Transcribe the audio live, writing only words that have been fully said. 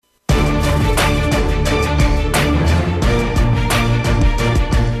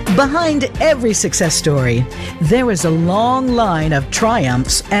Behind every success story, there is a long line of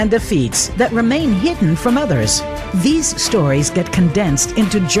triumphs and defeats that remain hidden from others. These stories get condensed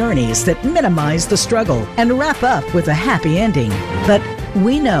into journeys that minimize the struggle and wrap up with a happy ending. But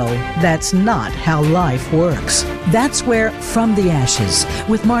we know that's not how life works. That's where From the Ashes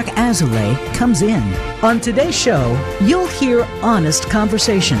with Marian Salley comes in. On today's show, you'll hear honest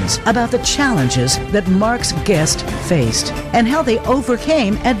conversations about the challenges that Mark's guest faced and how they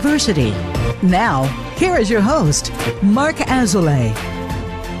overcame adversity. Now, here is your host, Marian Salley.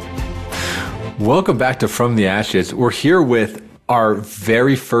 Welcome back to From the Ashes. We're here with our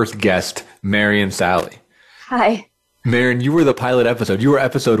very first guest, Marian Salley. Hi. Marian, you were the pilot episode. You were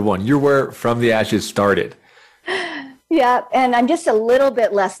episode 1. You're where From the Ashes started. Yeah, and I'm just a little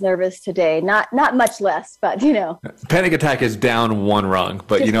bit less nervous today. Not much less, but you know. Panic attack is down one rung,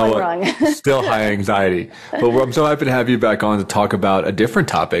 but just you know what? Still high anxiety. But I'm so happy to have you back on to talk about a different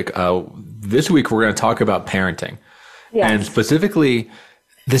topic. This week, we're going to talk about parenting. Yes. And specifically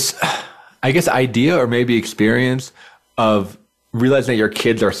this, I guess, idea or maybe experience of realizing that your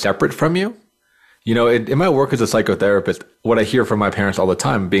kids are separate from you. You know, in my work as a psychotherapist, what I hear from my parents all the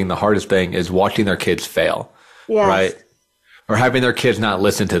time being the hardest thing is watching their kids fail. Yes. Right? Or having their kids not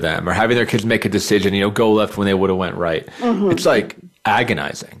listen to them, or having their kids make a decision, go left when they would have went right. Mm-hmm. It's like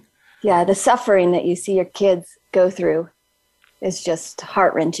agonizing. Yeah, the suffering that you see your kids go through is just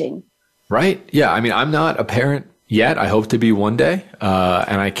heart-wrenching. Right? Yeah, I mean, I'm not a parent yet. I hope to be one day,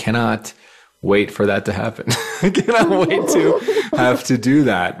 and I cannot wait for that to happen. I cannot wait to have to do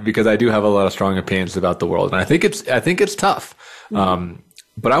that because I do have a lot of strong opinions about the world, and I think it's tough.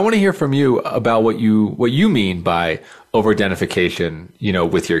 But I want to hear from you about what you mean by over-identification,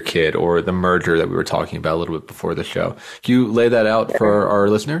 with your kid, or the merger that we were talking about a little bit before the show. Can you lay that out for our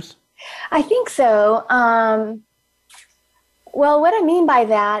listeners? I think so. Well, what I mean by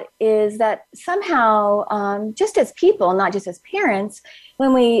that is that somehow, just as people, not just as parents,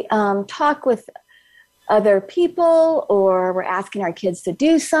 when we talk with other people, or we're asking our kids to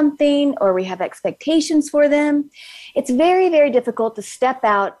do something, or we have expectations for them, it's very, very difficult to step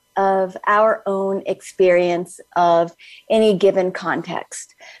out of our own experience of any given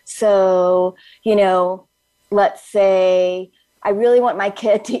context. So, let's say I really want my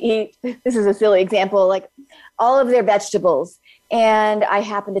kid to eat, this is a silly example, like all of their vegetables. And I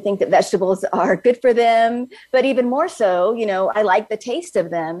happen to think that vegetables are good for them, but even more so, I like the taste of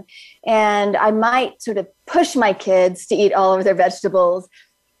them. And I might sort of push my kids to eat all of their vegetables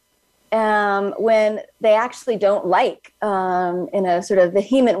when they actually don't like, in a sort of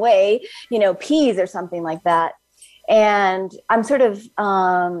vehement way, peas or something like that. And I'm sort of,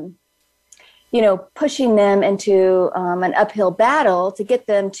 pushing them into an uphill battle to get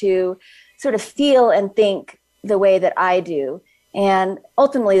them to sort of feel and think the way that I do. And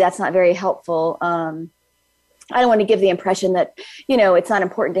ultimately, that's not very helpful. I don't want to give the impression that, it's not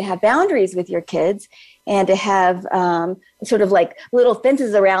important to have boundaries with your kids and to have sort of like little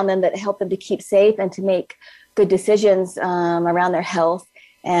fences around them that help them to keep safe and to make good decisions around their health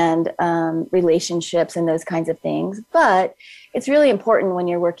and relationships and those kinds of things. But it's really important when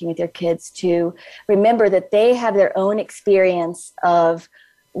you're working with your kids to remember that they have their own experience of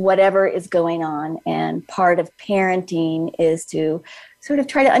whatever is going on. And part of parenting is to sort of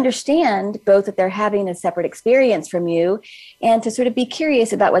try to understand both that they're having a separate experience from you and to sort of be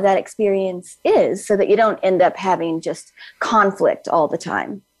curious about what that experience is so that you don't end up having just conflict all the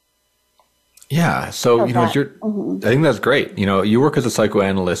time. Yeah. So, I think that's great. You work as a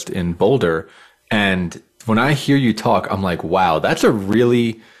psychoanalyst in Boulder, and when I hear you talk, I'm like, wow, that's a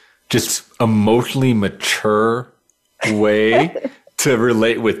really just emotionally mature way to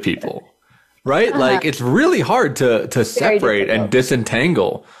relate with people, right? Like it's really hard to separate and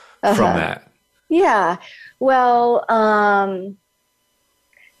disentangle from that. Yeah. Well,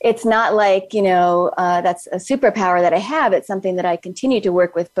 it's not like, that's a superpower that I have. It's something that I continue to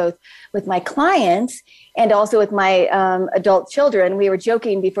work with both with my clients and also with my adult children. We were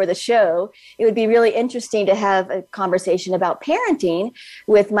joking before the show. It would be really interesting to have a conversation about parenting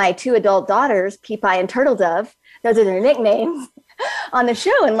with my 2 adult daughters, Peepie and Turtle Dove. Those are their nicknames. On the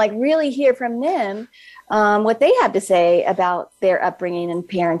show, and like really hear from them what they have to say about their upbringing and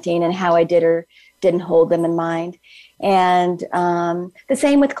parenting and how I did or didn't hold them in mind. And the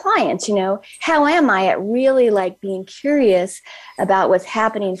same with clients, how am I at really like being curious about what's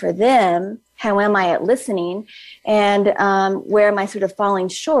happening for them? How am I at listening? And where am I sort of falling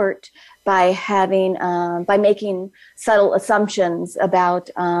short by making subtle assumptions about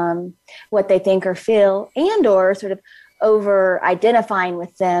what they think or feel, and or sort of over identifying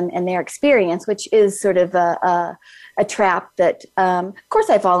with them and their experience, which is sort of a trap that, of course,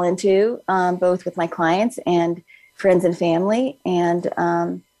 I fall into, both with my clients and friends and family. And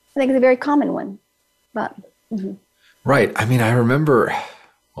I think it's a very common one. But Right. I mean, I remember,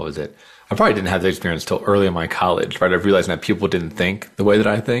 what was it? I probably didn't have the experience till early in my college, right? I've realized that people didn't think the way that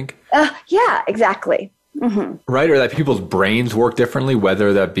I think. Yeah, exactly. Right. Or that people's brains work differently,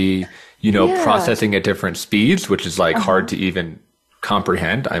 whether that be, processing at different speeds, which is like hard to even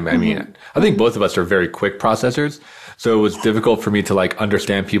comprehend. I mean, I think both of us are very quick processors. So it was difficult for me to like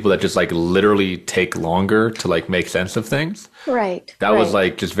understand people that just like literally take longer to like make sense of things. Right. That was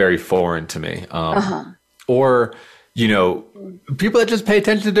like just very foreign to me. Or, people that just pay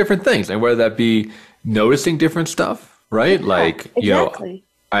attention to different things, and whether that be noticing different stuff, right? Yeah, like, exactly.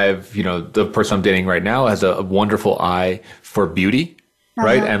 the person I'm dating right now has a wonderful eye for beauty,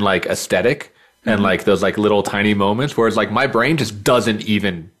 right? And like aesthetic and like those like little tiny moments, whereas like my brain just doesn't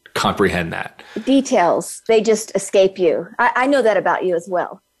even comprehend that. Details, they just escape you. I know that about you as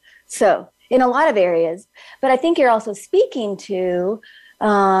well. So in a lot of areas, but I think you're also speaking to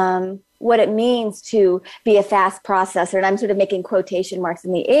what it means to be a fast processor. And I'm sort of making quotation marks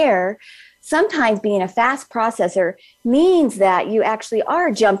in the air. Sometimes being a fast processor means that you actually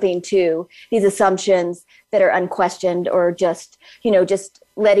are jumping to these assumptions that are unquestioned, or just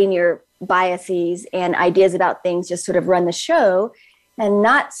letting your biases and ideas about things just sort of run the show, and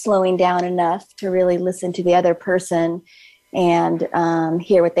not slowing down enough to really listen to the other person and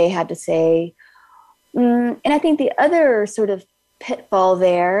hear what they had to say. And I think the other sort of pitfall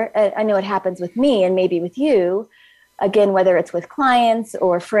there, I know it happens with me and maybe with you, again, whether it's with clients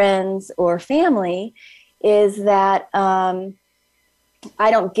or friends or family, is that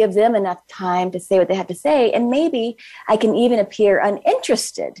I don't give them enough time to say what they have to say. And maybe I can even appear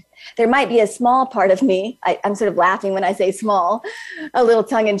uninterested. There might be a small part of me, I'm sort of laughing when I say small, a little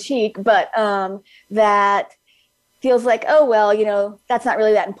tongue in cheek, but that feels like, oh, well, that's not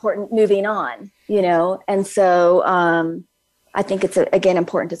really that important, moving on, And so I think it's, again,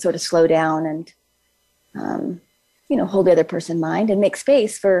 important to sort of slow down and, hold the other person in mind and make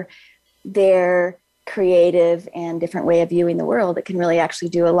space for their creative and different way of viewing the world. It can really actually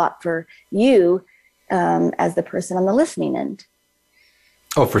do a lot for you as the person on the listening end.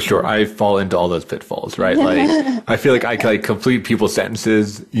 Oh, for sure. I fall into all those pitfalls, right? Like, I feel like I can like complete people's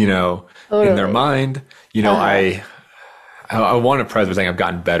sentences, totally. In their mind. I want to preface saying I've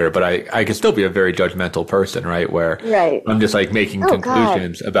gotten better, but I can still be a very judgmental person, right? Where I'm just like making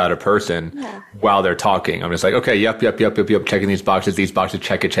conclusions about a person while they're talking. I'm just like, okay, yep, checking these boxes,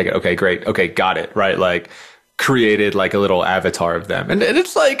 check it. Okay, great. Okay, got it. Right. Like created like a little avatar of them. And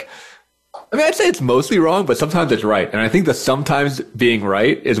it's like, I'd say it's mostly wrong, but sometimes it's right. And I think that sometimes being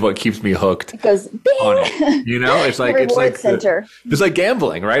right is what keeps me hooked. It goes bing! On it. It's like it's like center. It's like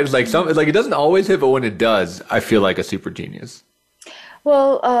gambling, right? It's like it doesn't always hit, but when it does, I feel like a super genius.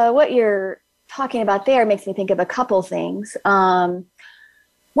 Well, what you're talking about there makes me think of a couple things. One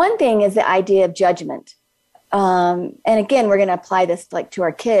thing is the idea of judgment. And again, we're going to apply this like to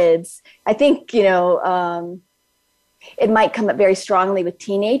our kids. I think, it might come up very strongly with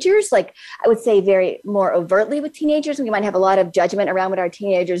teenagers. Like I would say very more overtly with teenagers. We might have a lot of judgment around what our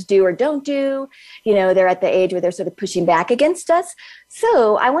teenagers do or don't do. They're at the age where they're sort of pushing back against us.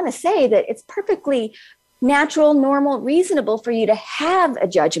 So I want to say that it's perfectly natural, normal, reasonable for you to have a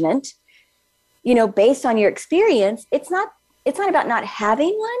judgment, based on your experience. It's not about not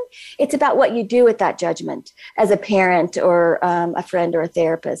having one. It's about what you do with that judgment as a parent or a friend or a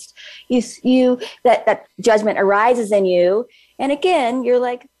therapist. That judgment arises in you. And again, you're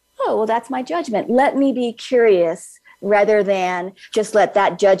like, oh, well, that's my judgment. Let me be curious rather than just let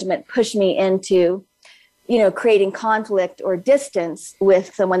that judgment push me into, creating conflict or distance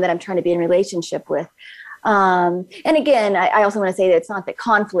with someone that I'm trying to be in relationship with. And again, I also want to say that it's not that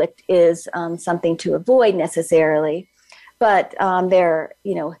conflict is something to avoid necessarily, but there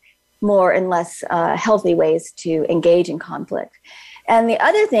are, more and less healthy ways to engage in conflict. And the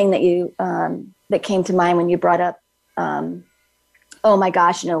other thing that that came to mind when you brought up, oh my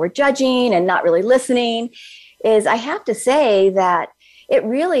gosh, we're judging and not really listening, is I have to say that it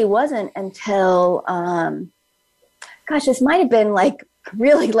really wasn't until, this might have been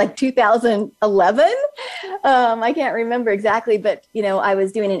really 2011. I can't remember exactly, but, I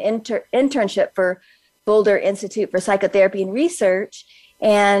was doing an internship for Boulder Institute for Psychotherapy and Research.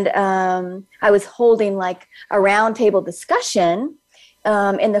 And I was holding a roundtable discussion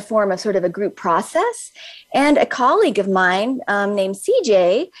in the form of sort of a group process. And a colleague of mine named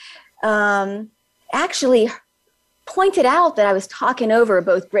CJ actually pointed out that I was talking over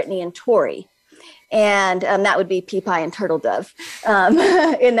both Brittany and Tori. And that would be pea pie and turtle dove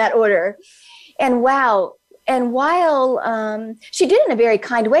in that order. And wow. And while she did it in a very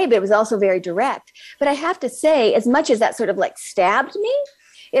kind way, but it was also very direct. But I have to say, as much as that sort of like stabbed me,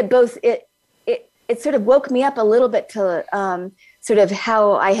 it sort of woke me up a little bit to sort of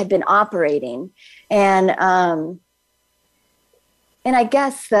how I had been operating. And I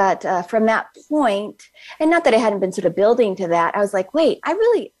guess that from that point, and not that I hadn't been sort of building to that, I was like, wait, I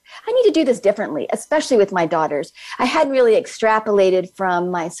need to do this differently, especially with my daughters. I hadn't really extrapolated from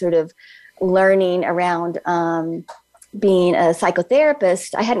my sort of learning around being a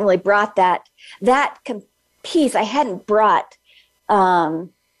psychotherapist. I hadn't really brought that piece. I hadn't brought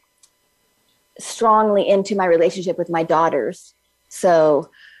strongly into my relationship with my daughters.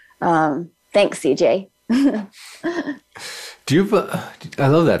 So thanks, CJ. I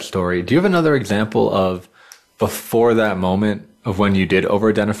love that story. Do you have another example of before that moment of when you did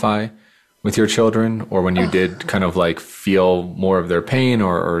over-identify with your children, or when you did kind of like feel more of their pain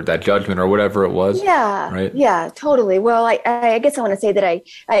or that judgment or whatever it was? Yeah. Right? Yeah, totally. Well, I guess I want to say that I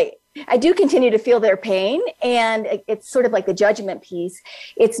do continue to feel their pain, and it's sort of like the judgment piece.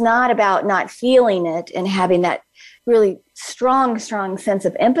 It's not about not feeling it and having that really strong sense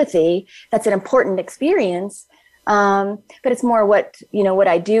of empathy. That's an important experience. But it's more what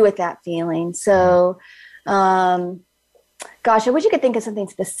I do with that feeling. So, gosh, I wish you could think of something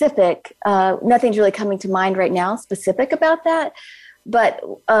specific. Nothing's really coming to mind right now specific about that. But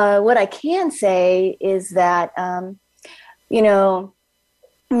what I can say is that,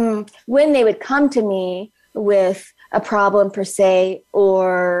 when they would come to me with a problem per se,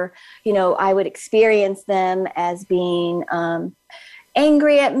 or, I would experience them as being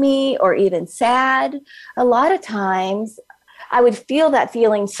angry at me or even sad, a lot of times I would feel that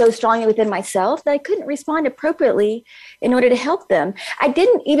feeling so strongly within myself that I couldn't respond appropriately in order to help them. I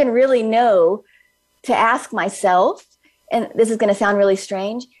didn't even really know to ask myself, and this is going to sound really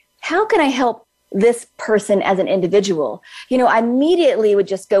strange, how can I help this person as an individual? I immediately would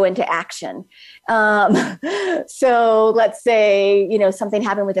just go into action. So let's say, something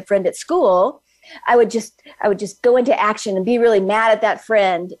happened with a friend at school. I would just go into action and be really mad at that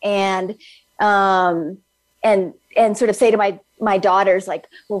friend and sort of say to my daughters, like,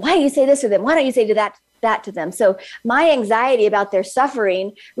 well, why don't you say this to them? Why don't you say that to them? So my anxiety about their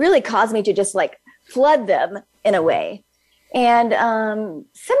suffering really caused me to just like flood them in a way. And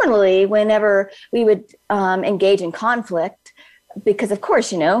similarly, whenever we would engage in conflict, because of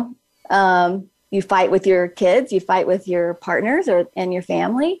course, you fight with your kids, you fight with your partners and your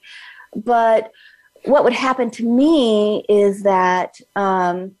family. But what would happen to me is that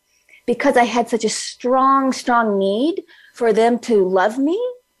because I had such a strong need for them to love me,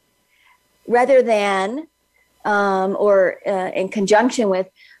 rather than or in conjunction with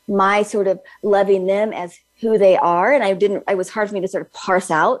my sort of loving them as who they are, and it was hard for me to sort of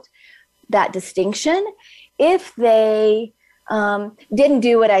parse out that distinction. If they didn't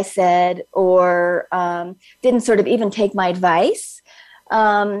do what I said, or didn't sort of even take my advice,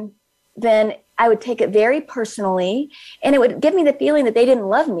 then I would take it very personally, and it would give me the feeling that they didn't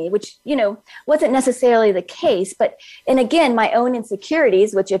love me, which, wasn't necessarily the case. And again, my own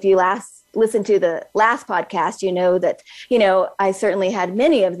insecurities, which if you listen to the last podcast, that, I certainly had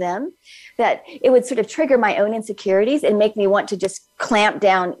many of them, that it would sort of trigger my own insecurities and make me want to just clamp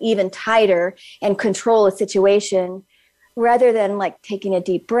down even tighter and control a situation, rather than like taking a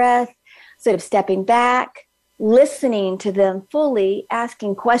deep breath, sort of stepping back, listening to them fully,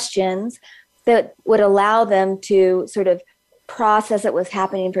 asking questions that would allow them to sort of process what was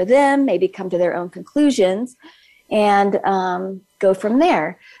happening for them, maybe come to their own conclusions, and go from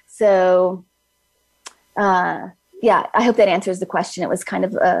there. So, I hope that answers the question. It was kind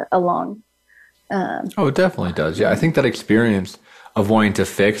of a long... it definitely does. Yeah, I think that experience of wanting to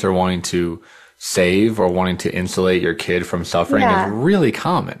fix or wanting to save or wanting to insulate your kid from suffering is really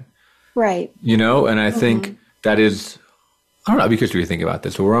common. Right. And I think that is, I don't know, because we think about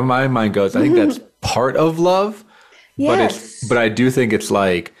this, but where my mind goes, I think that's part of love, but I do think it's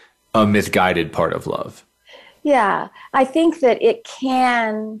like a misguided part of love. Yeah, I think that it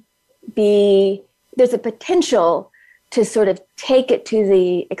can be, there's a potential to sort of take it to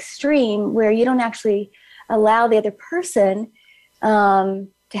the extreme where you don't actually allow the other person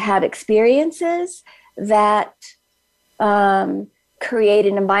to have experiences that create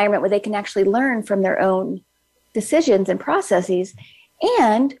an environment where they can actually learn from their own decisions and processes.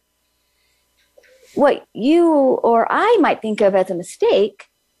 And what you or I might think of as a mistake,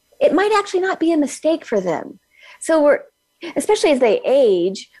 it might actually not be a mistake for them. So especially as they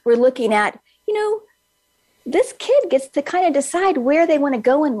age, we're looking at, this kid gets to kind of decide where they want to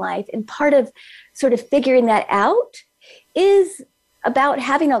go in life. And part of sort of figuring that out is about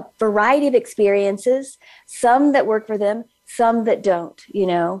having a variety of experiences, some that work for them, some that don't,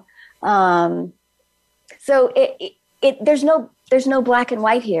 So there's no black and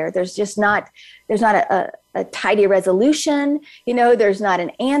white here. There's not a tidy resolution, there's not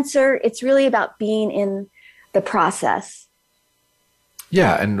an answer. It's really about being in the process.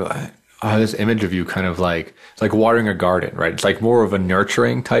 Yeah. And this image of you kind of it's like watering a garden, right? It's like more of a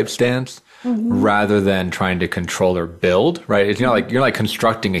nurturing type stance. Mm-hmm. Rather than trying to control or build, right? It's not like you're like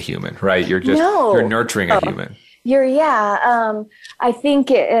constructing a human, right? You're nurturing a human. I think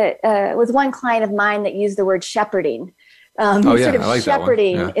it was one client of mine that used the word shepherding. Sort of I like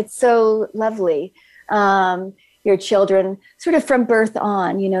shepherding. That one. Yeah. It's so lovely. Your children sort of from birth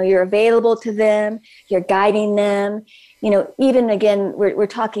on, you're available to them, you're guiding them, even again, we're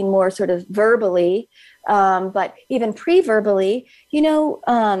talking more sort of verbally, but even pre-verbally,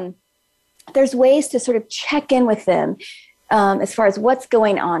 there's ways to sort of check in with them as far as what's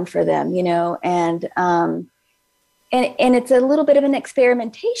going on for them, and it's a little bit of an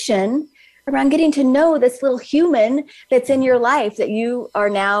experimentation around getting to know this little human that's in your life that you are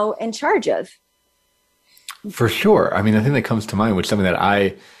now in charge of. For sure. I mean, the thing that comes to mind, which is something that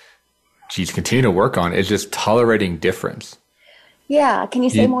I continue to work on, is just tolerating difference. Yeah. Can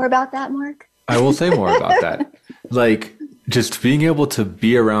you say more about that, Mark? I will say more about that. Like, just being able to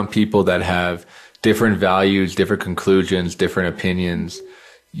be around people that have different values, different conclusions, different opinions,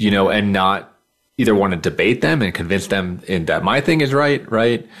 and not either want to debate them and convince them that my thing is right,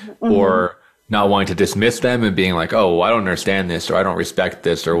 mm-hmm. or not wanting to dismiss them and being like, oh, I don't understand this, or I don't respect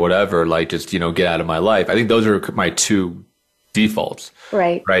this, or whatever, just, get out of my life. I think those are my two defaults.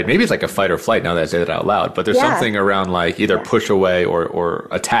 Right. Maybe it's like a fight or flight now that I say that out loud, but there's something around either push away or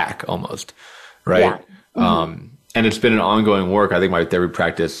attack almost. Right. Yeah. Mm-hmm. And it's been an ongoing work. I think my therapy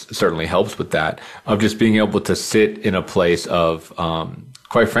practice certainly helps with that, of just being able to sit in a place of,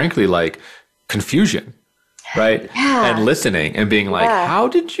 quite frankly, confusion, right? Yeah. And listening and being how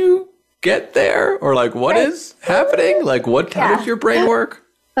did you get there? Or what is happening? How does your brain work?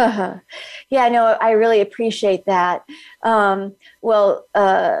 Uh-huh. Yeah, no, I really appreciate that. Bringing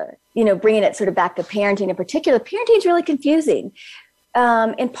it sort of back to parenting in particular, parenting is really confusing,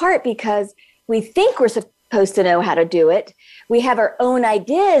 in part because we think we're supposed to know how to do it. We have our own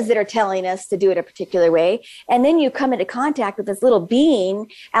ideas that are telling us to do it a particular way. And then you come into contact with this little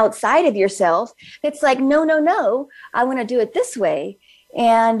being outside of yourself that's like, no, I want to do it this way.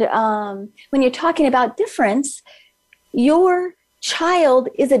 And when you're talking about difference, your child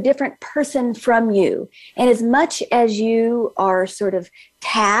is a different person from you. And as much as you are sort of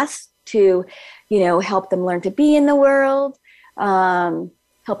tasked to, help them learn to be in the world,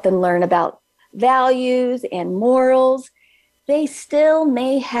 help them learn about values and morals, they still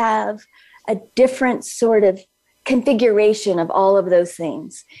may have a different sort of configuration of all of those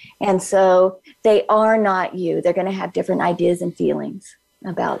things. And so they are not you. They're going to have different ideas and feelings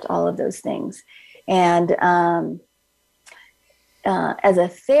about all of those things. And as a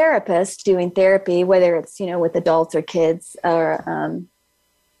therapist doing therapy, whether it's, with adults or kids, or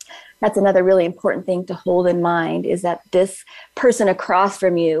that's another really important thing to hold in mind, is that this person across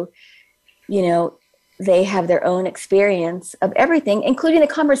from you, they have their own experience of everything, including the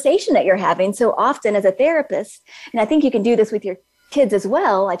conversation that you're having. So often as a therapist, and I think you can do this with your kids as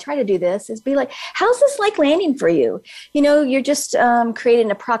well, I try to do this, is be like, how's this landing for you? You're just creating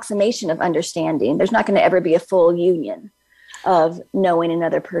an approximation of understanding. There's not going to ever be a full union of knowing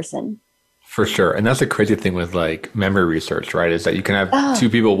another person. For sure. And that's the crazy thing with memory research, right? Is that you can have two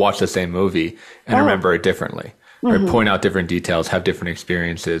people watch the same movie and remember it differently. Right, mm-hmm. Point out different details, have different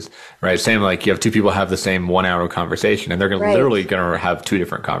experiences, right? Same you have two people have the same 1 hour conversation and they're literally going to have two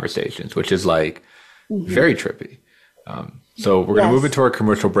different conversations, which is mm-hmm. very trippy. So we're going to move into our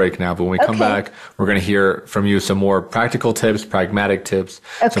commercial break now, but when we come back, we're going to hear from you some more practical tips, pragmatic tips,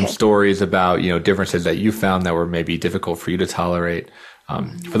 some stories about, differences that you found that were maybe difficult for you to tolerate.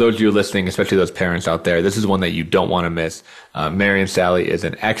 For those of you listening, especially those parents out there, this is one that you don't want to miss. Marian Salley is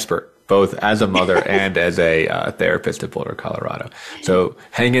an expert, both as a mother and as a therapist at Boulder, Colorado. So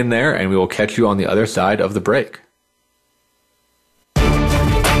hang in there and we will catch you on the other side of the break.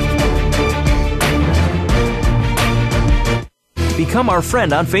 Become our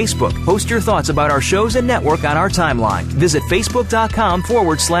friend on Facebook. Post your thoughts about our shows and network on our timeline. Visit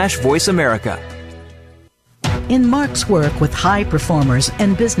facebook.com/Voice America. In Mark's work with high performers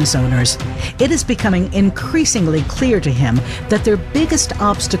and business owners, it is becoming increasingly clear to him that their biggest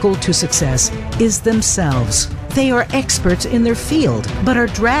obstacle to success is themselves. They are experts in their field, but are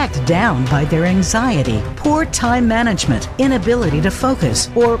dragged down by their anxiety, poor time management, inability to focus,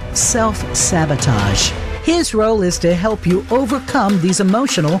 or self-sabotage. His role is to help you overcome these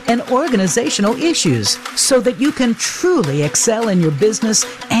emotional and organizational issues so that you can truly excel in your business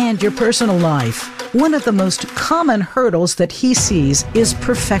and your personal life. One of the most common hurdles that he sees is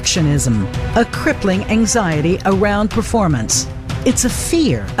perfectionism, a crippling anxiety around performance. It's a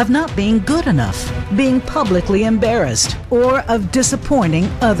fear of not being good enough, being publicly embarrassed, or of disappointing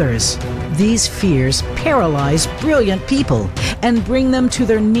others. These fears paralyze brilliant people and bring them to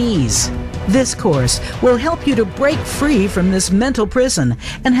their knees. This course will help you to break free from this mental prison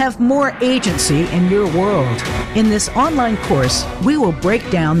and have more agency in your world. In this online course, we will break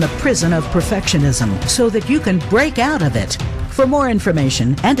down the prison of perfectionism so that you can break out of it. For more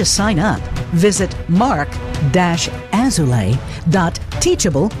information and to sign up, visit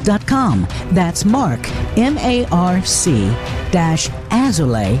mark-azulay.teachable.com. That's Mark, MARC-azulay,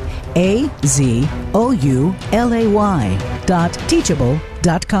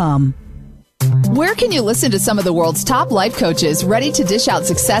 AZOULAY.teachable.com. Where can you listen to some of the world's top life coaches ready to dish out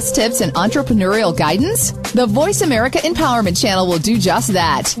success tips and entrepreneurial guidance? The Voice America Empowerment Channel will do just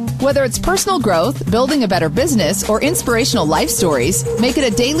that. Whether it's personal growth, building a better business, or inspirational life stories, make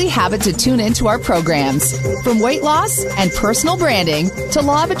it a daily habit to tune into our programs. From weight loss and personal branding to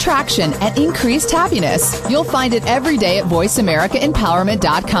law of attraction and increased happiness, you'll find it every day at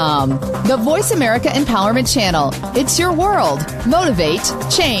voiceamericaempowerment.com. The Voice America Empowerment Channel. It's your world. Motivate,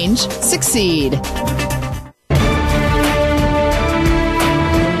 change, succeed. You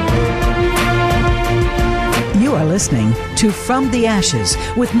are listening to From the Ashes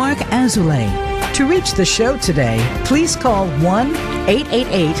with Mark Azulay. To reach the show today, please call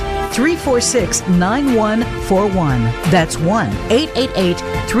 1-888-346-9141. That's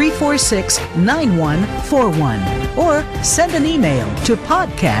 1-888-346-9141. Or send an email to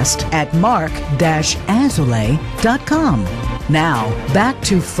podcast@mark-azulay.com. Now, back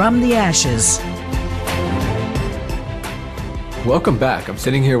to From the Ashes. Welcome back. I'm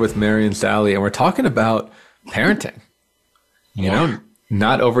sitting here with Marian Salley, and we're talking about parenting. You know,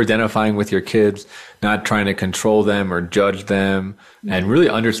 not over-identifying with your kids, not trying to control them or judge them, and really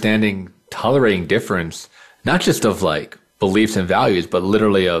understanding, tolerating difference, not just of like beliefs and values, but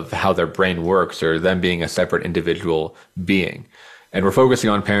literally of how their brain works or them being a separate individual being. And we're focusing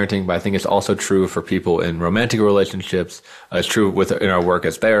on parenting, but I think it's also true for people in romantic relationships. It's true in our work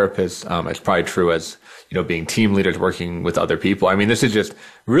as therapists. It's probably true as, you know, being team leaders, working with other people. I mean, this is just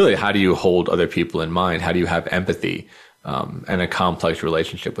really, how do you hold other people in mind? How do you have empathy and a complex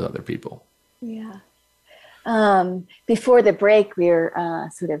relationship with other people? Yeah. Before the break, we were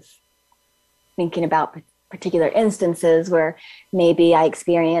sort of thinking about particular instances where maybe I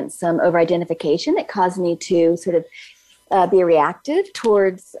experienced some over-identification that caused me to sort of be reactive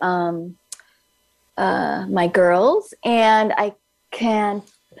towards my girls. And I can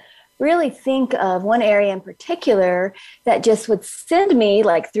really think of one area in particular that just would send me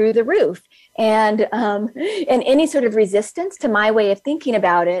like through the roof. And any sort of resistance to my way of thinking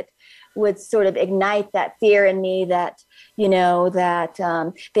about it would sort of ignite that fear in me that, you know, that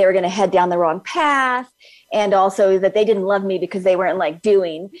they were going to head down the wrong path. And also that they didn't love me because they weren't like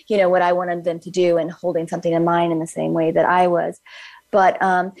doing, you know, what I wanted them to do and holding something in mind in the same way that I was. But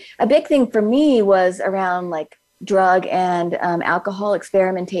a big thing for me was around like drug and alcohol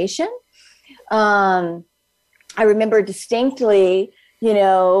experimentation. I remember distinctly, you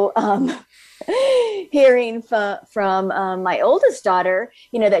know, hearing from my oldest daughter,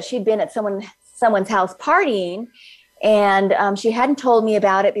 you know, that she'd been at someone's house partying. And she hadn't told me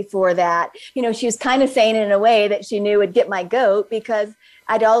about it before that. You know, she was kind of saying it in a way that she knew would get my goat because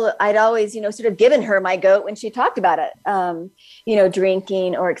I'd always, you know, sort of given her my goat when she talked about it, you know,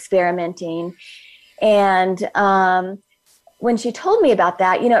 drinking or experimenting. And when she told me about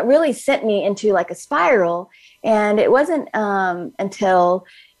that, you know, it really sent me into like a spiral. And it wasn't until,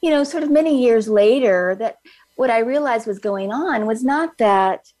 you know, sort of many years later that what I realized was going on was not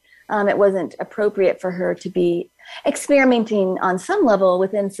that it wasn't appropriate for her to be experimenting on some level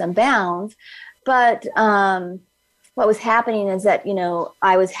within some bounds. But what was happening is that, you know,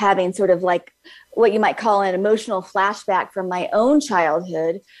 I was having sort of like what you might call an emotional flashback from my own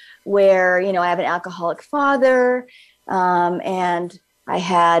childhood where, you know, I have an alcoholic father and I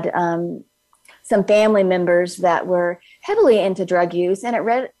had some family members that were heavily into drug use. And it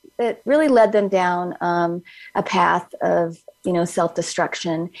it really led them down a path of,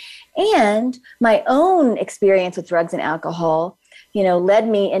 self-destruction. And my own experience with drugs and alcohol, led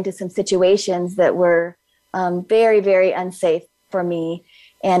me into some situations that were very, very unsafe for me.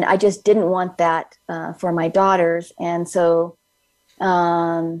 And I just didn't want that for my daughters. And so,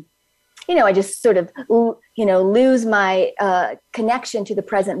 I just sort of, lose my connection to the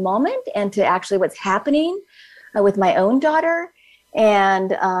present moment and to actually what's happening with my own daughter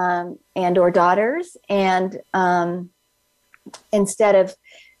and or daughters. And instead of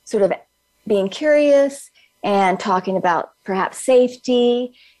sort of being curious and talking about perhaps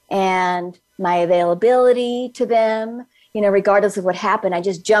safety and my availability to them, regardless of what happened, I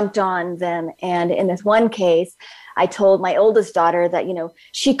just jumped on them. And in this one case, I told my oldest daughter that,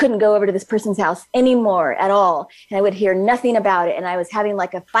 she couldn't go over to this person's house anymore at all. And I would hear nothing about it. And I was having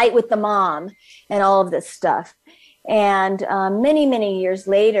like a fight with the mom and all of this stuff. And many, many years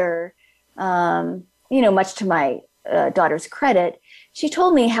later, much to my daughter's credit, she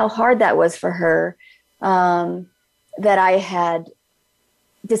told me how hard that was for her, that I had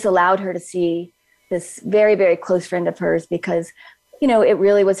disallowed her to see this very, very close friend of hers because, it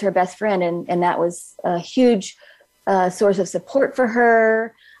really was her best friend. And that was a huge source of support for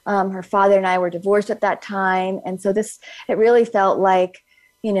her. Her father and I were divorced at that time. And so it really felt like,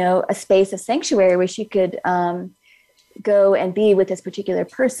 a space of sanctuary where she could go and be with this particular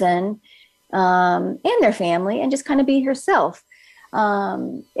person and their family and just kind of be herself.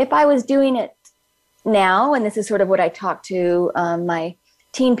 If I was doing it now, and this is sort of what I talk to my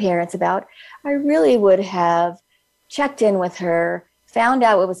teen parents about, I really would have checked in with her, found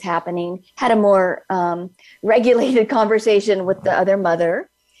out what was happening, had a more regulated conversation with the other mother.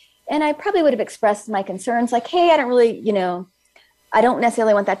 And I probably would have expressed my concerns like, hey, I don't really, I don't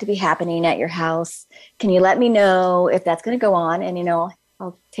necessarily want that to be happening at your house. Can you let me know if that's going to go on? And,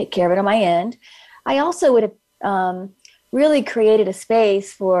 I'll take care of it on my end. I also would have really created a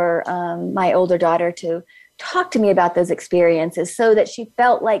space for my older daughter to talk to me about those experiences so that she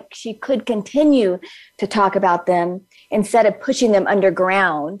felt like she could continue to talk about them instead of pushing them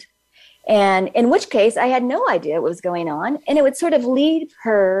underground. And in which case I had no idea what was going on. And it would sort of leave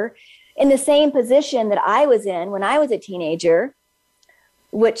her in the same position that I was in when I was a teenager,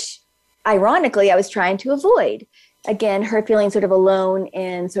 which ironically I was trying to avoid. Again, her feeling sort of alone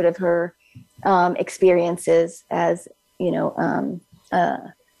in sort of her experiences as,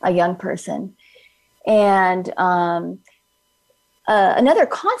 a young person. And another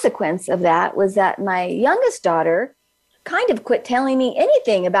consequence of that was that my youngest daughter kind of quit telling me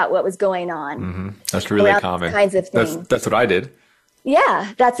anything about what was going on. Mm-hmm. That's really common. Kinds of things. That's what I did.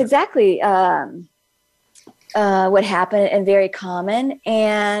 Yeah, that's exactly what happened and very common.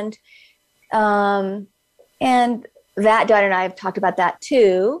 And that daughter and I have talked about that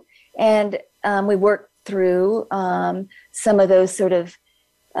too. And we worked through some of those sort of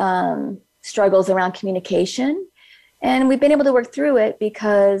struggles around communication. And we've been able to work through it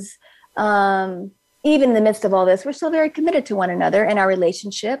because even in the midst of all this, we're still very committed to one another and our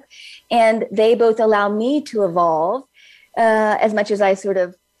relationship. And they both allow me to evolve as much as I sort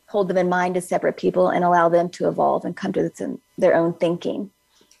of hold them in mind as separate people and allow them to evolve and come to their own thinking.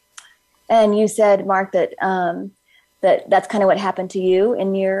 And you said, Mark, that that's kind of what happened to you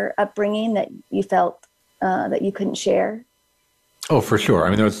in your upbringing, that you felt that you couldn't share. Oh, for sure. I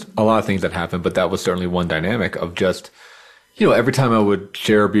mean, there was a lot of things that happened, but that was certainly one dynamic of just, every time I would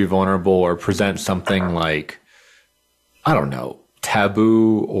share, be vulnerable, or present something like, I don't know,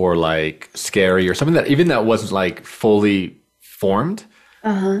 taboo or like scary or something that wasn't like fully formed,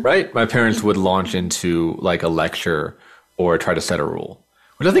 right? My parents would launch into like a lecture or try to set a rule,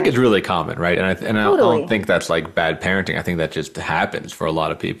 which I think is really common, right? And I don't think that's like bad parenting. I think that just happens for a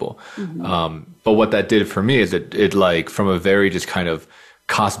lot of people. Mm-hmm. But what that did for me is it like from a very just kind of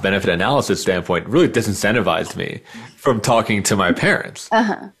cost benefit analysis standpoint, really disincentivized me from talking to my parents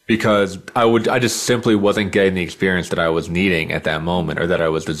because I just simply wasn't getting the experience that I was needing at that moment or that I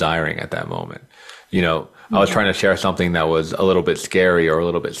was desiring at that moment. I was trying to share something that was a little bit scary or a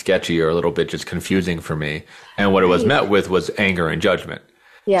little bit sketchy or a little bit just confusing for me. And what it was met with was anger and judgment.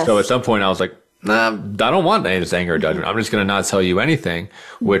 Yes. So at some point I was like, nah, I don't want any of this anger or judgment. I'm just going to not tell you anything,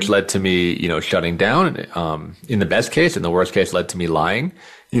 which led to me, shutting down. In the best case, in the worst case, led to me lying,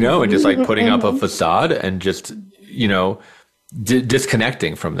 and just like putting up a facade and just,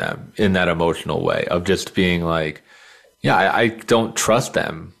 disconnecting from them in that emotional way of just being like, yeah, I don't trust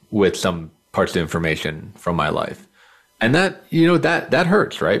them with some parts of information from my life. And that, that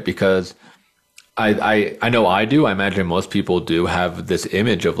hurts, right? Because I know I do. I imagine most people do have this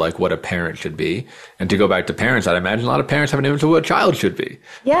image of like what a parent should be. And to go back to parents, I'd imagine a lot of parents have an image of what a child should be.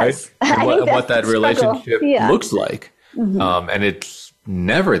 Yes. Right? And what that relationship Yeah. looks like. And it's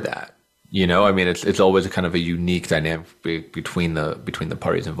never that, you know, I mean, it's always a kind of a unique dynamic between the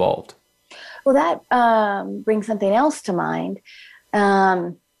parties involved. Well, that brings something else to mind.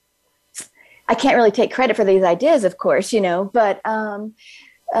 I can't really take credit for these ideas, of course, you know, but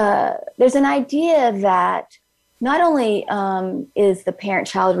there's an idea that not only is the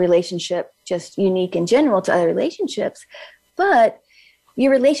parent-child relationship just unique in general to other relationships, but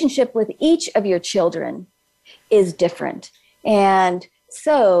your relationship with each of your children is different. And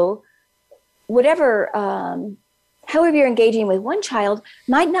so however you're engaging with one child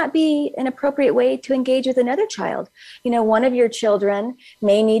might not be an appropriate way to engage with another child. You know, one of your children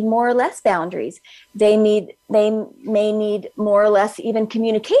may need more or less boundaries. They may need more or less even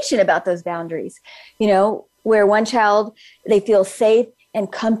communication about those boundaries. You know, where one child, they feel safe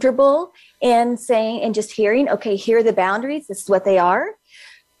and comfortable in saying and just hearing, okay, here are the boundaries. This is what they are.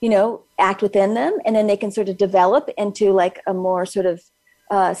 You know, act within them, and then they can sort of develop into like a more sort of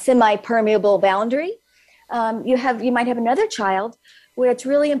semi-permeable boundary. You might have another child where it's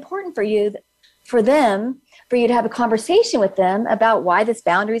really important for you to have a conversation with them about why this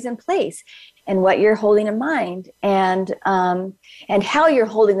boundary is in place and what you're holding in mind, and how you're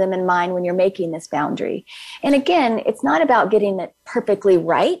holding them in mind when you're making this boundary. And again, it's not about getting it perfectly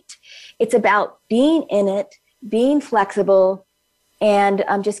right. It's about being in it, being flexible, and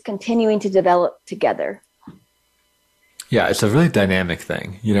just continuing to develop together. Yeah, it's a really dynamic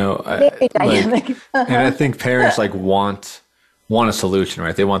thing, you know. Very dynamic. And I think parents like want a solution,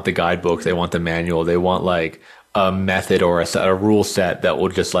 right? They want the guidebook, they want the manual, they want like a method or a rule set that will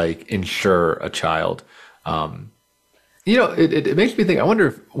just like ensure a child. You know, it makes me think. I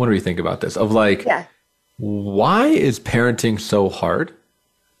wonder what do you think about this? Of like, why is parenting so hard?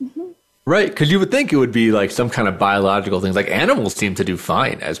 Right, because you would think it would be like some kind of biological things. Like animals seem to do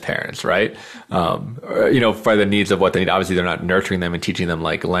fine as parents, right? You know, for the needs of what they need. Obviously, they're not nurturing them and teaching them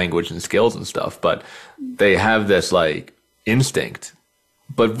like language and skills and stuff, but they have this like instinct.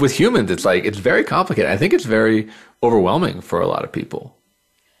 But with humans, it's like it's very complicated. I think it's very overwhelming for a lot of people.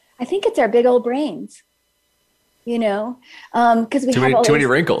 I think it's our big old brains. You know, because we have too many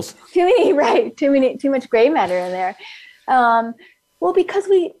wrinkles. Too much gray matter in there. Well, because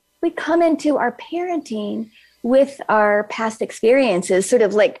we come into our parenting with our past experiences, sort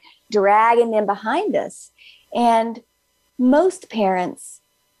of like dragging them behind us. And most parents,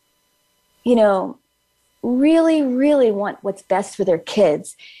 you know, really, really want what's best for their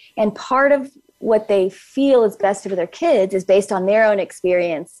kids. And part of what they feel is best for their kids is based on their own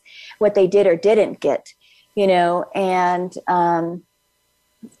experience, what they did or didn't get, you know, and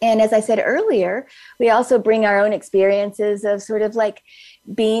as I said earlier, we also bring our own experiences of sort of like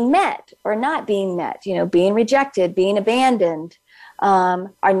being met or not being met, you know, being rejected, being abandoned,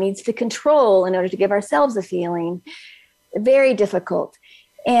 our needs to control in order to give ourselves a feeling. Very difficult.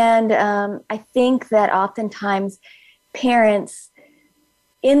 And I think that oftentimes parents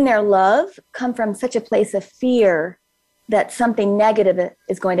in their love come from such a place of fear that something negative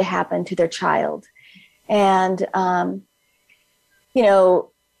is going to happen to their child. And, you know,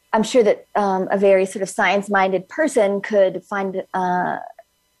 I'm sure that a very sort of science-minded person could find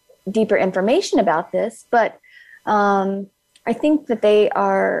deeper information about this, but I think that they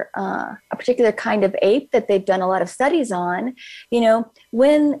are a particular kind of ape that they've done a lot of studies on. You know,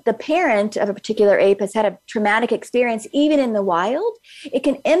 when the parent of a particular ape has had a traumatic experience, even in the wild, it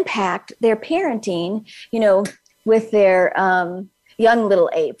can impact their parenting, you know, with their young little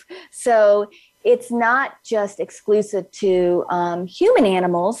ape. So it's not just exclusive to human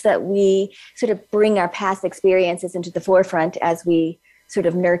animals that we sort of bring our past experiences into the forefront as we sort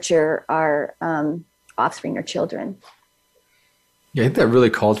of nurture our offspring or children. Yeah, I think that really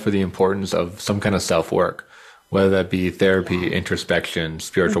calls for the importance of some kind of self-work, whether that be therapy, introspection,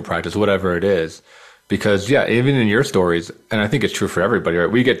 spiritual practice, whatever it is. Because, yeah, even in your stories, and I think it's true for everybody, right?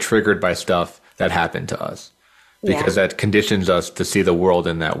 We get triggered by stuff that happened to us. Because that conditions us to see the world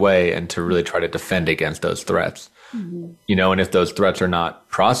in that way and to really try to defend against those threats. You know, and if those threats are not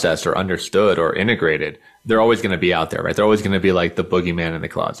processed or understood or integrated, they're always going to be out there, right? They're always going to be like the boogeyman in the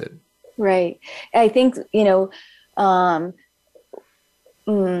closet. Right. I think, you know,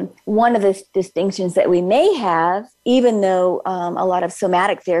 one of the distinctions that we may have, even though a lot of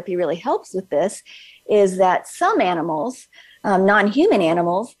somatic therapy really helps with this, is that some animals, non-human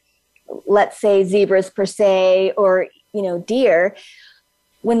animals, let's say zebras per se, or, you know, deer,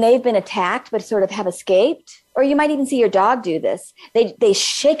 when they've been attacked but sort of have escaped, or you might even see your dog do this, they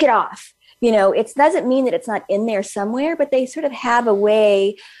shake it off. it doesn't mean that it's not in there somewhere, but they sort of have a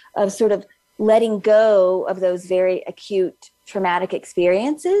way of sort of letting go of those very acute traumatic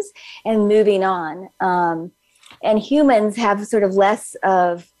experiences and moving on. And humans have sort of less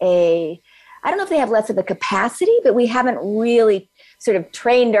of I don't know if they have less of a capacity, but we haven't really sort of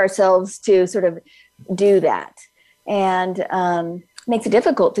trained ourselves to sort of do that. And makes it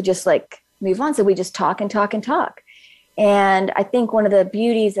difficult to just like move on. So we just talk and talk and talk. And I think one of the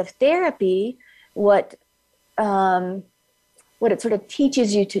beauties of therapy, what it sort of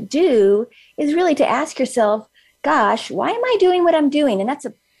teaches you to do is really to ask yourself, gosh, why am I doing what I'm doing? And that's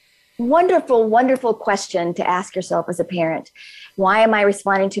a wonderful, wonderful question to ask yourself as a parent. Why am I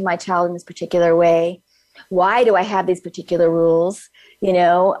responding to my child in this particular way? Why do I have these particular rules?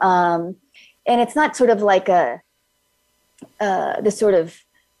 And it's not sort of like the sort of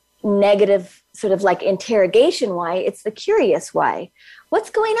negative sort of like interrogation why, it's the curious why. What's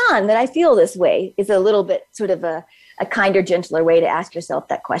going on that I feel this way is a little bit sort of a kinder, gentler way to ask yourself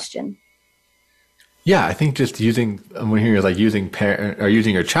that question. Yeah, I think just using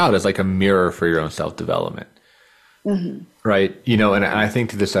your child as like a mirror for your own self-development. Mm-hmm. Right. And I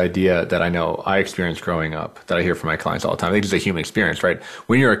think to this idea that I know I experienced growing up that I hear from my clients all the time. I think it's a human experience, right?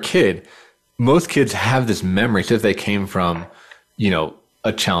 When you're a kid, most kids have this memory, so if they came from,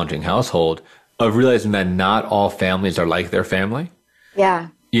 a challenging household, of realizing that not all families are like their family. Yeah.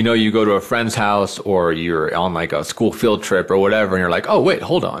 You go to a friend's house or you're on like a school field trip or whatever, and you're like, oh, wait,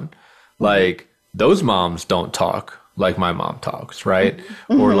 hold on. Mm-hmm. Like those moms don't talk like my mom talks, right?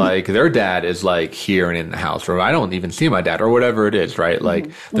 Mm-hmm. Or like their dad is like here and in the house, or I don't even see my dad, or whatever it is, right? Mm-hmm.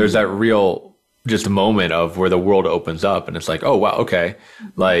 Like there's that real just moment of where the world opens up and it's like, oh, wow, okay.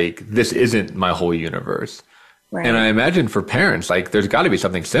 Like this isn't my whole universe. Right. And I imagine for parents, like there's got to be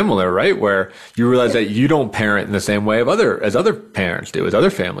something similar, right? Where you realize that you don't parent in the same way as other parents do, as other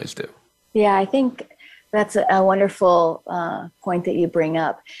families do. Yeah, I think that's a wonderful point that you bring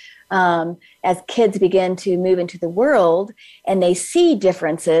up. As kids begin to move into the world and they see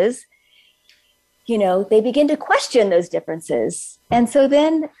differences, they begin to question those differences. And so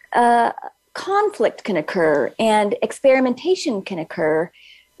then conflict can occur and experimentation can occur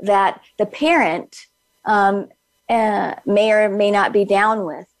that the parent may or may not be down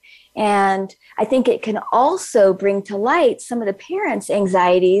with. And I think it can also bring to light some of the parents'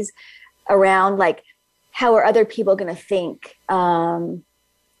 anxieties around like, how are other people going to think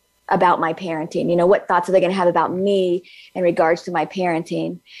about my parenting? What thoughts are they going to have about me in regards to my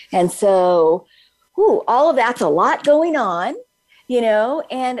parenting? And so, all of that's a lot going on,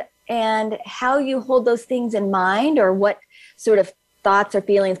 and how you hold those things in mind or what sort of thoughts or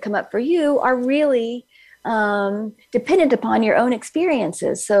feelings come up for you are really dependent upon your own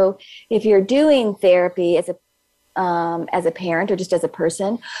experiences. So if you're doing therapy as a parent or just as a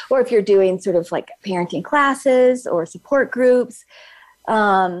person, or if you're doing sort of like parenting classes or support groups,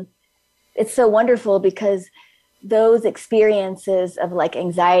 it's so wonderful because those experiences of like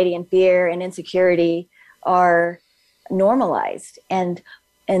anxiety and fear and insecurity are normalized. And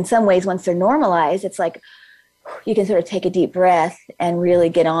in some ways, once they're normalized, it's like you can sort of take a deep breath and really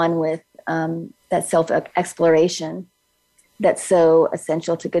get on with that self-exploration that's so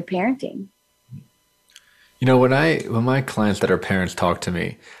essential to good parenting. When my clients that are parents talk to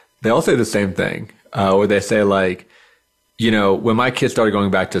me, they all say the same thing, where they say like, when my kids started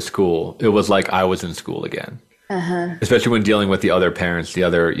going back to school, it was like I was in school again. Uh-huh. Especially when dealing with the other parents, the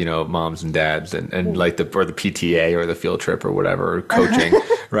other, moms and dads and like the PTA or the field trip or whatever, or coaching,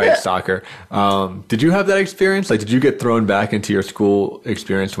 right? Soccer. Did you have that experience? Like, did you get thrown back into your school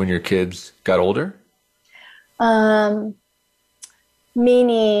experience when your kids got older?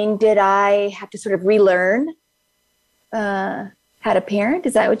 Meaning, did I have to sort of relearn how to parent?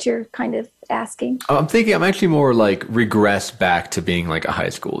 Is that what you're kind of asking? I'm actually more like regress back to being like a high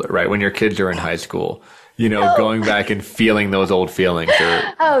schooler, right? When your kids are in high school. Going back and feeling those old feelings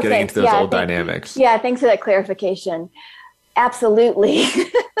or getting into those old dynamics. Yeah, thanks for that clarification. Absolutely.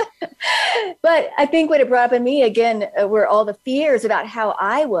 But I think what it brought up in me, again, were all the fears about how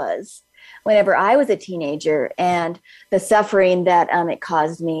I was whenever I was a teenager and the suffering that it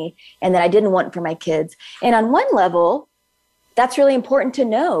caused me and that I didn't want for my kids. And on one level, that's really important to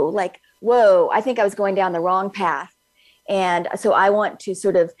know. Like, whoa, I think I was going down the wrong path. And so I want to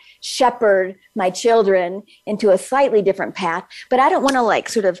sort of shepherd my children into a slightly different path, but I don't want to like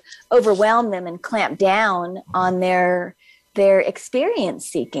sort of overwhelm them and clamp down on their experience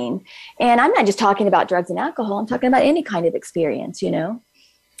seeking. And I'm not just talking about drugs and alcohol. I'm talking about any kind of experience,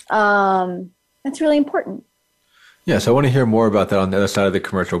 That's really important. Yeah, so I want to hear more about that on the other side of the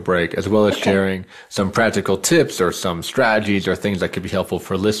commercial break, as well as sharing some practical tips or some strategies or things that could be helpful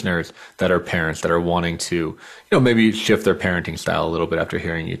for listeners that are parents that are wanting to, maybe shift their parenting style a little bit after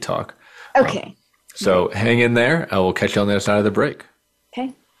hearing you talk. Okay. So hang in there. I will catch you on the other side of the break.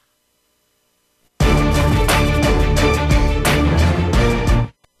 Okay.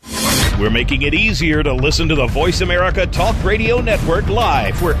 We're making it easier to listen to the Voice America Talk Radio Network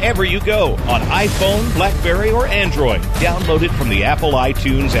live wherever you go on iPhone, BlackBerry, or Android. Download it from the Apple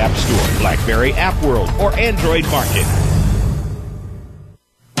iTunes App Store, BlackBerry App World, or Android Market.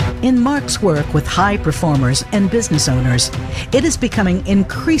 In Mark's work with high performers and business owners, it is becoming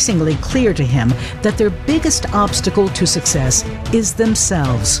increasingly clear to him that their biggest obstacle to success is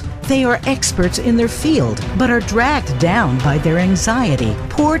themselves. They are experts in their field, but are dragged down by their anxiety,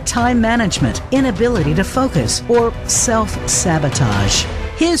 poor time management, inability to focus, or self-sabotage.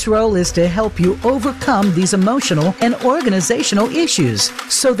 His role is to help you overcome these emotional and organizational issues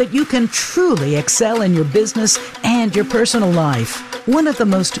so that you can truly excel in your business and your personal life. One of the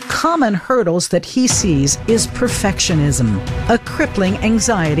most common hurdles that he sees is perfectionism, a crippling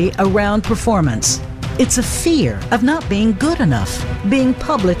anxiety around performance. It's a fear of not being good enough, being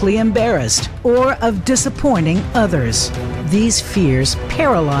publicly embarrassed, or of disappointing others. These fears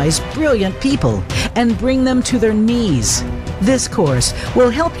paralyze brilliant people and bring them to their knees. This course will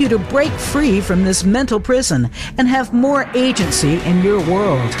help you to break free from this mental prison and have more agency in your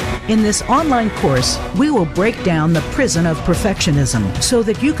world. In this online course, we will break down the prison of perfectionism so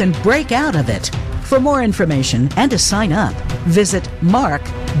that you can break out of it. For more information and to sign up, visit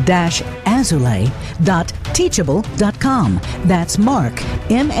marc-azoulay.teachable.com. That's Marc,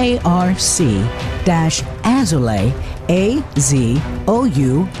 MARC-Azoulay,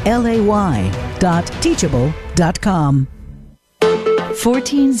 AZOULAY.teachable.com. For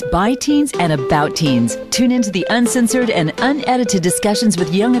teens, by teens, and about teens. Tune into the uncensored and unedited discussions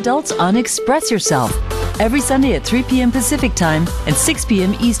with young adults on Express Yourself. Every Sunday at 3 p.m. Pacific Time and 6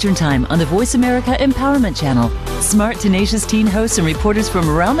 p.m. Eastern Time on the Voice America Empowerment Channel. Smart, tenacious teen hosts and reporters from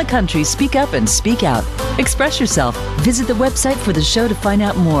around the country speak up and speak out. Express Yourself. Visit the website for the show to find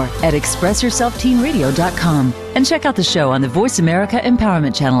out more at expressyourselfteenradio.com. And check out the show on the Voice America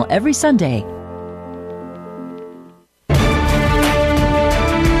Empowerment Channel every Sunday.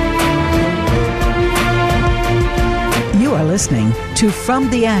 You are listening to From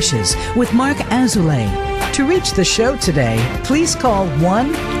the Ashes with Marc Azoulay. To reach the show today, please call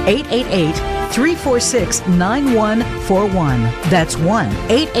 1-888-346-9141. That's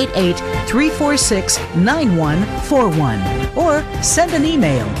 1-888-346-9141. Or send an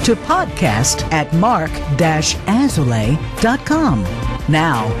email to podcast@marc-azoulay.com.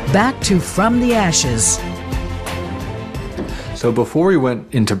 Now, back to From the Ashes. So before we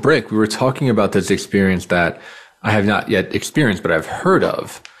went into break, we were talking about this experience that I have not yet experienced, but I've heard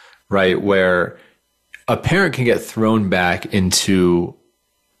of, right? Where a parent can get thrown back into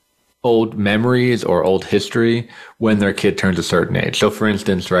old memories or old history when their kid turns a certain age. So for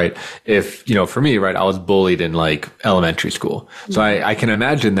instance, right, if, for me, right, I was bullied in like elementary school. So I can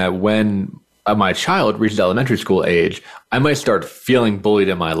imagine that when my child reaches elementary school age, I might start feeling bullied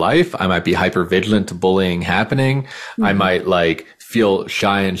in my life. I might be hyper vigilant to bullying happening. Mm-hmm. I might feel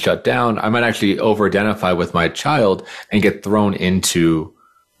shy and shut down. I might actually over-identify with my child and get thrown into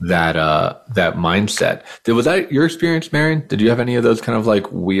that mindset. Was that your experience, Marian? Did you have any of those kind of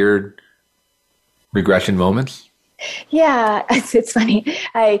weird regression moments? Yeah, it's funny.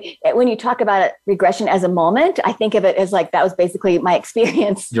 When you talk about regression as a moment, I think of it as that was basically my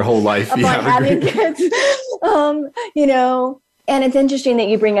experience. Your whole life. Upon having kids. And it's interesting that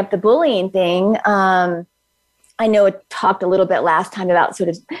you bring up the bullying thing. I know it talked a little bit last time about sort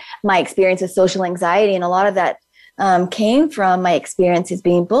of my experience with social anxiety, and a lot of that came from my experiences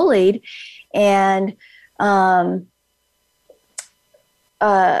being bullied. And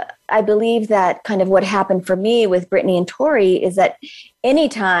I believe that kind of what happened for me with Brittany and Tori is that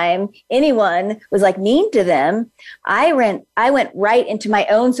anytime anyone was mean to them, I went right into my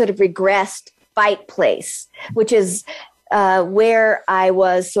own sort of regressed fight place, which is where I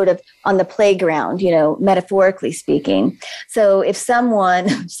was sort of on the playground, metaphorically speaking. So if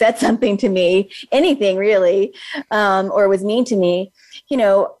someone said something to me, anything really, or was mean to me,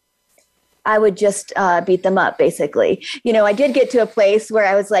 I would just beat them up, basically. I did get to a place where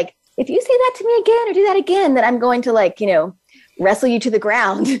I was like, if you say that to me again or do that again, then I'm going to wrestle you to the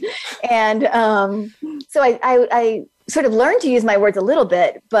ground. And so I sort of learned to use my words a little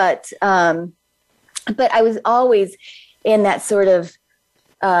bit, but I was always in that sort of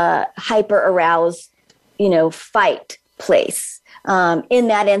hyper aroused, fight place. In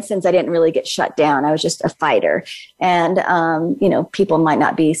that instance, I didn't really get shut down. I was just a fighter. And, people might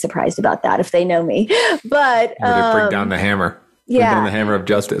not be surprised about that if they know me. But bring down the hammer. Bring down the hammer of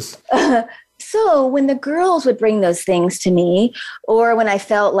justice. So when the girls would bring those things to me, or when I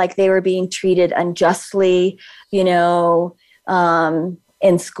felt like they were being treated unjustly, in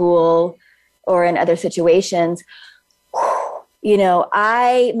school or in other situations,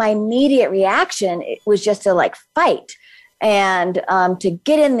 my immediate reaction was just to fight and to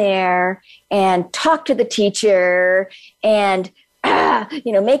get in there and talk to the teacher and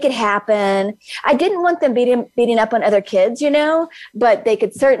make it happen. I didn't want them beating up on other kids, but they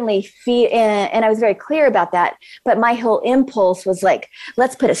could certainly feel, and I was very clear about that. But my whole impulse was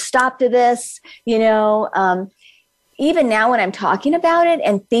let's put a stop to this, even now when I'm talking about it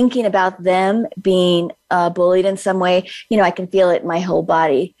and thinking about them being bullied in some way, I can feel it in my whole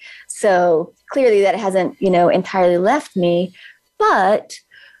body. So clearly that hasn't, entirely left me, but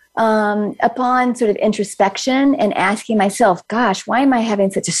upon sort of introspection and asking myself, gosh, why am I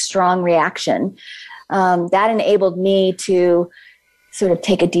having such a strong reaction? That enabled me to sort of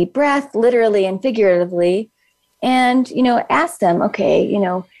take a deep breath, literally and figuratively, and, ask them, okay,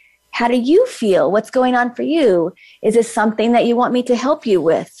 how do you feel? What's going on for you? Is this something that you want me to help you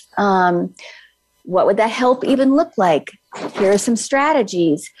with? What would that help even look like? Here are some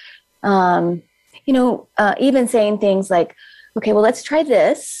strategies. Even saying things like, okay, well, let's try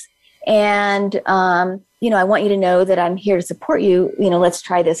this. And, I want you to know that I'm here to support you. Let's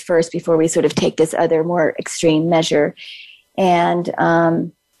try this first before we sort of take this other more extreme measure. And, I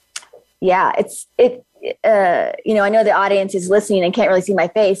know the audience is listening and can't really see my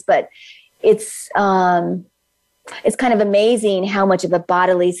face, but it's kind of amazing how much of a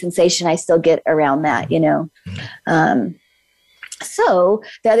bodily sensation I still get around that, So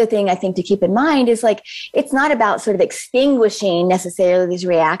the other thing I think to keep in mind is it's not about sort of extinguishing necessarily these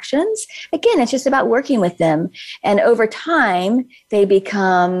reactions. Again, it's just about working with them. And over time, they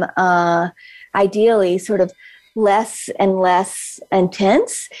become ideally sort of less and less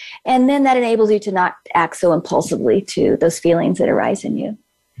intense. And then that enables you to not act so impulsively to those feelings that arise in you.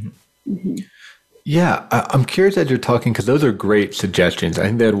 Mm-hmm. Yeah, I'm curious as you're talking, because those are great suggestions. I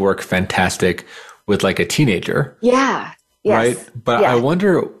think they'd work fantastic with a teenager. Yeah. Yes. Right. But I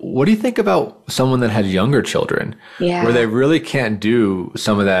wonder, what do you think about someone that has younger children where they really can't do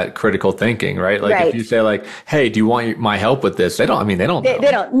some of that critical thinking, right? If you say hey, do you want my help with this? They don't know. They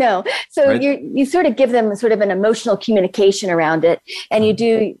don't know. So right? you sort of give them sort of an emotional communication around it, and you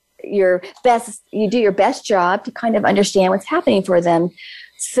do your best job to kind of understand what's happening for them.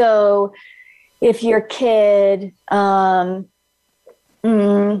 So if your kid,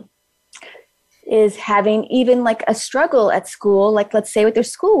 is having even a struggle at school, let's say with their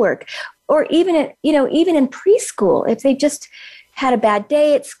schoolwork, or even in preschool, if they just had a bad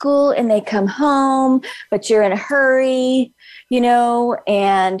day at school and they come home, but you're in a hurry,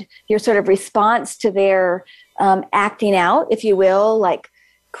 and your sort of response to their acting out, if you will,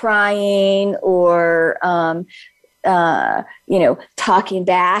 crying or, talking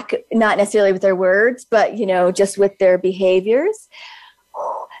back, not necessarily with their words, but, just with their behaviors.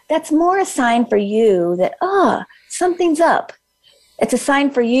 That's more a sign for you that, something's up. It's a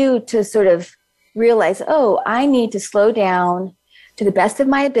sign for you to sort of realize, I need to slow down to the best of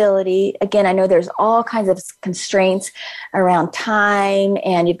my ability. Again, I know there's all kinds of constraints around time,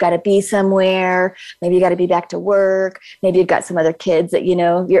 and you've got to be somewhere. Maybe you got to be back to work. Maybe you've got some other kids that,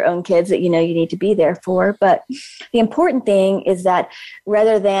 your own kids that, you need to be there for. But the important thing is that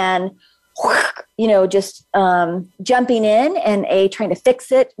rather than just jumping in and trying to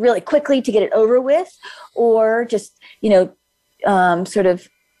fix it really quickly to get it over with, or just, sort of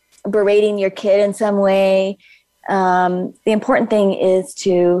berating your kid in some way. The important thing is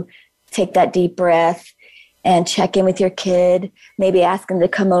to take that deep breath and check in with your kid, maybe ask them to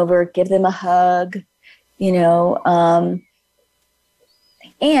come over, give them a hug,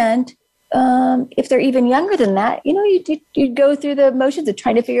 and if they're even younger than that, you go through the motions of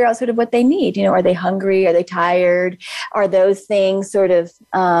trying to figure out sort of what they need. Are they hungry? Are they tired? Are those things sort of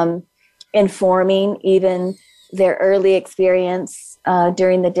informing even their early experience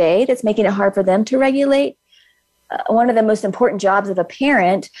during the day that's making it hard for them to regulate? One of the most important jobs of a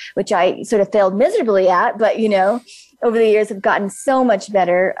parent, which I sort of failed miserably at, but, over the years have gotten so much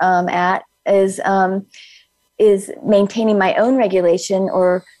better at, is maintaining my own regulation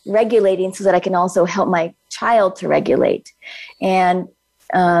or regulating so that I can also help my child to regulate. And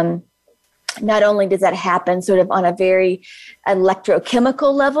not only does that happen sort of on a very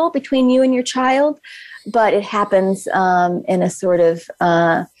electrochemical level between you and your child, but it happens in a sort of,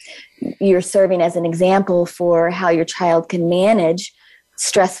 you're serving as an example for how your child can manage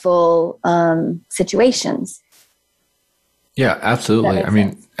stressful situations. Yeah, absolutely. I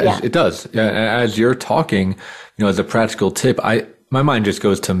mean, it does. As you're talking, as a practical tip, my mind just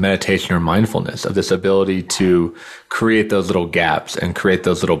goes to meditation or mindfulness, of this ability to create those little gaps and create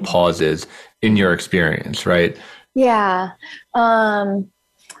those little pauses in your experience, right? Yeah. I'm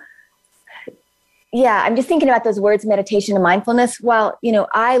just thinking about those words, meditation and mindfulness. While,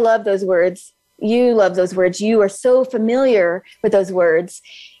 I love those words, you love those words, you are so familiar with those words.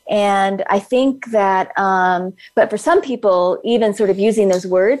 And I think that, but for some people, even sort of using those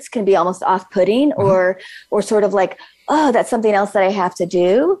words can be almost off-putting or sort of like, oh, that's something else that I have to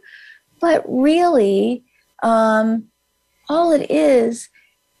do. But really, all it is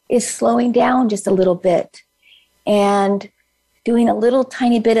slowing down just a little bit and doing a little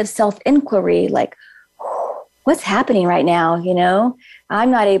tiny bit of self-inquiry, like, what's happening right now?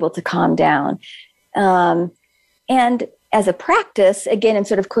 I'm not able to calm down. And as a practice, again, in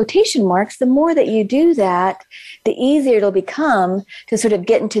sort of quotation marks, the more that you do that, the easier it'll become to sort of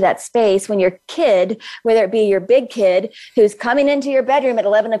get into that space when your kid, whether it be your big kid who's coming into your bedroom at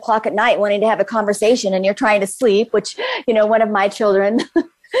 11 o'clock at night wanting to have a conversation and you're trying to sleep, which, one of my children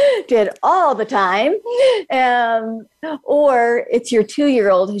did all the time. Or it's your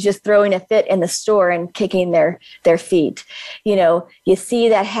 2-year-old who's just throwing a fit in the store and kicking their feet. You see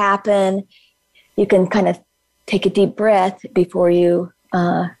that happen. You can kind of take a deep breath before you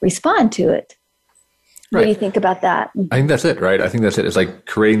respond to it. Right. What do you think about that? I think that's it, right? I think that's it. It's like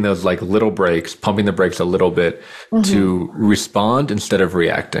creating those like little breaks, pumping the brakes a little bit to respond instead of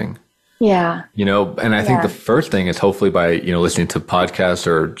reacting. Yeah. And I think the first thing is hopefully by, listening to podcasts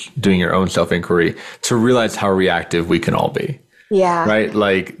or doing your own self-inquiry to realize how reactive we can all be. Yeah. Right?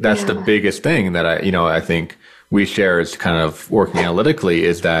 Like that's the biggest thing that I think we share as kind of working analytically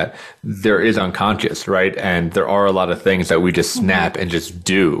is that there is unconscious, right? And there are a lot of things that we just snap and just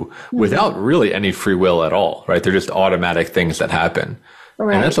do without really any free will at all, right? They're just automatic things that happen.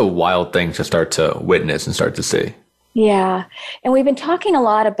 Right. And that's a wild thing to start to witness and start to see. Yeah. And we've been talking a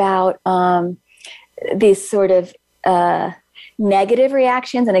lot about these sort of negative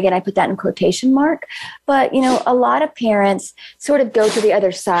reactions. And again, I put that in quotation mark. But, a lot of parents sort of go to the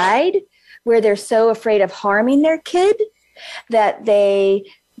other side where they're so afraid of harming their kid that they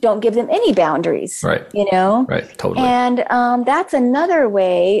don't give them any boundaries. Right. Right. Totally. And that's another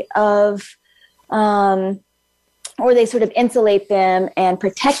way of, or they sort of insulate them and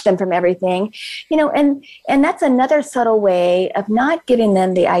protect them from everything, and that's another subtle way of not giving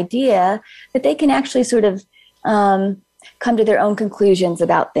them the idea that they can actually sort of come to their own conclusions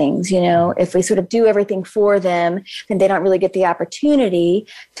about things. If we sort of do everything for them, then they don't really get the opportunity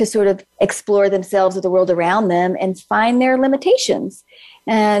to sort of explore themselves or the world around them and find their limitations.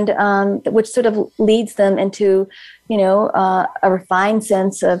 And which sort of leads them into, a refined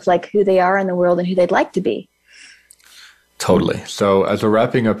sense of like who they are in the world and who they'd like to be. Totally. So as we're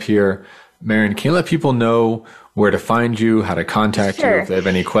wrapping up here, Marian, can you let people know where to find you, how to contact you if they have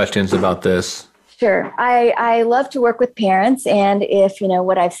any questions about this? Sure. I love to work with parents. And if,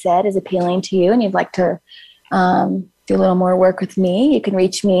 what I've said is appealing to you and you'd like to do a little more work with me, you can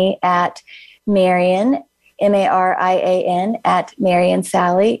reach me at Marian, Marian, at Marian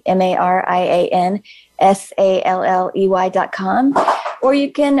Salley, MarianSalley.com. Or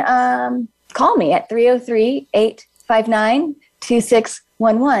you can call me at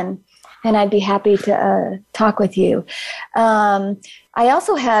 303-859-2611. And I'd be happy to talk with you. I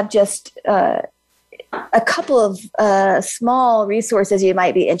also have just a couple of small resources you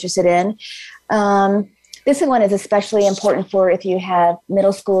might be interested in. This one is especially important for if you have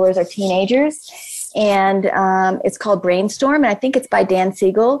middle schoolers or teenagers. And it's called Brainstorm. And I think it's by Dan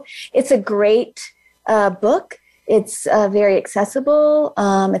Siegel. It's a great book. It's very accessible.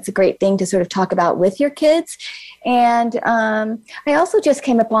 It's a great thing to sort of talk about with your kids. And I also just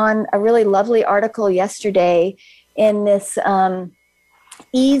came upon a really lovely article yesterday in this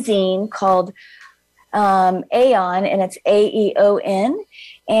e-zine called Aeon, and it's AEON.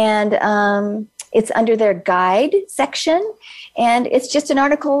 And it's under their guide section. And it's just an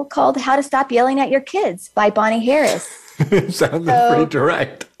article called How to Stop Yelling at Your Kids by Bonnie Harris. Sounds pretty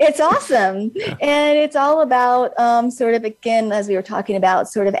direct. It's awesome. Yeah. And it's all about sort of, again, as we were talking about,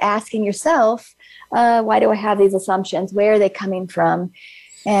 sort of asking yourself, why do I have these assumptions? Where are they coming from?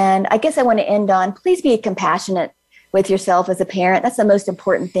 And I guess I want to end on, please be compassionate with yourself as a parent. That's the most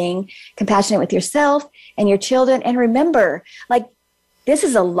important thing. Compassionate with yourself and your children. And remember, like, this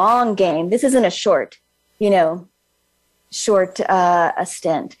is a long game. This isn't a short a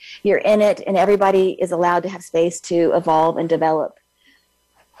stint. You're in it, and everybody is allowed to have space to evolve and develop.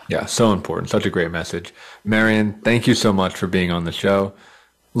 Yeah, so important. Such a great message. Marian, thank you so much for being on the show.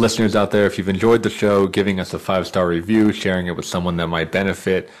 Listeners out there, if you've enjoyed the show, giving us a 5-star review, sharing it with someone that might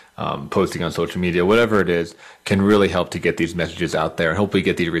benefit, posting on social media, whatever it is, can really help to get these messages out there and hopefully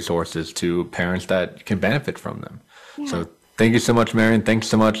get these resources to parents that can benefit from them. Yeah. So thank you so much, Marian. Thanks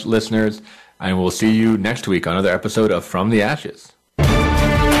so much, listeners. And we'll see you next week on another episode of From the Ashes.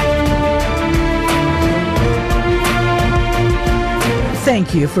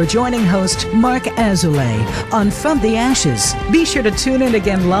 Thank you for joining host Mark Azoulay on From the Ashes. Be sure to tune in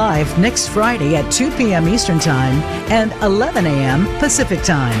again live next Friday at 2 p.m. Eastern Time and 11 a.m. Pacific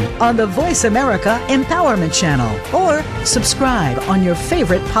Time on the Voice America Empowerment Channel, or subscribe on your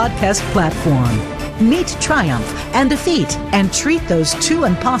favorite podcast platform. Meet triumph and defeat and treat those two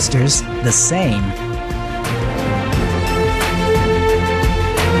imposters the same.